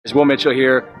It's Will Mitchell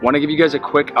here. Want to give you guys a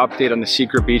quick update on the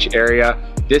Secret Beach area.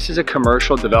 This is a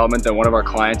commercial development that one of our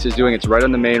clients is doing. It's right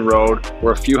on the main road.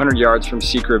 We're a few hundred yards from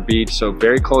Secret Beach, so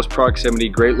very close proximity,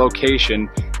 great location.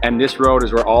 And this road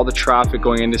is where all the traffic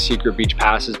going into Secret Beach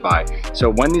passes by. So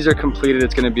when these are completed,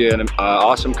 it's going to be an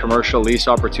awesome commercial lease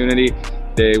opportunity.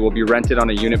 They will be rented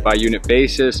on a unit by unit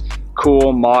basis.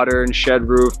 Cool, modern, shed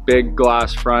roof, big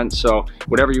glass front. So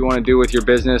whatever you want to do with your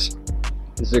business,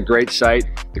 this is a great site.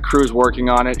 The crew's working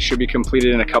on it. Should be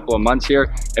completed in a couple of months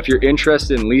here. If you're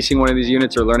interested in leasing one of these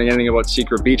units or learning anything about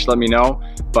Secret Beach, let me know.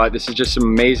 But this is just some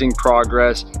amazing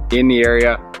progress in the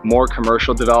area, more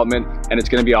commercial development, and it's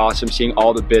going to be awesome seeing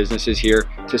all the businesses here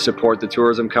to support the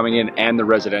tourism coming in and the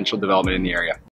residential development in the area.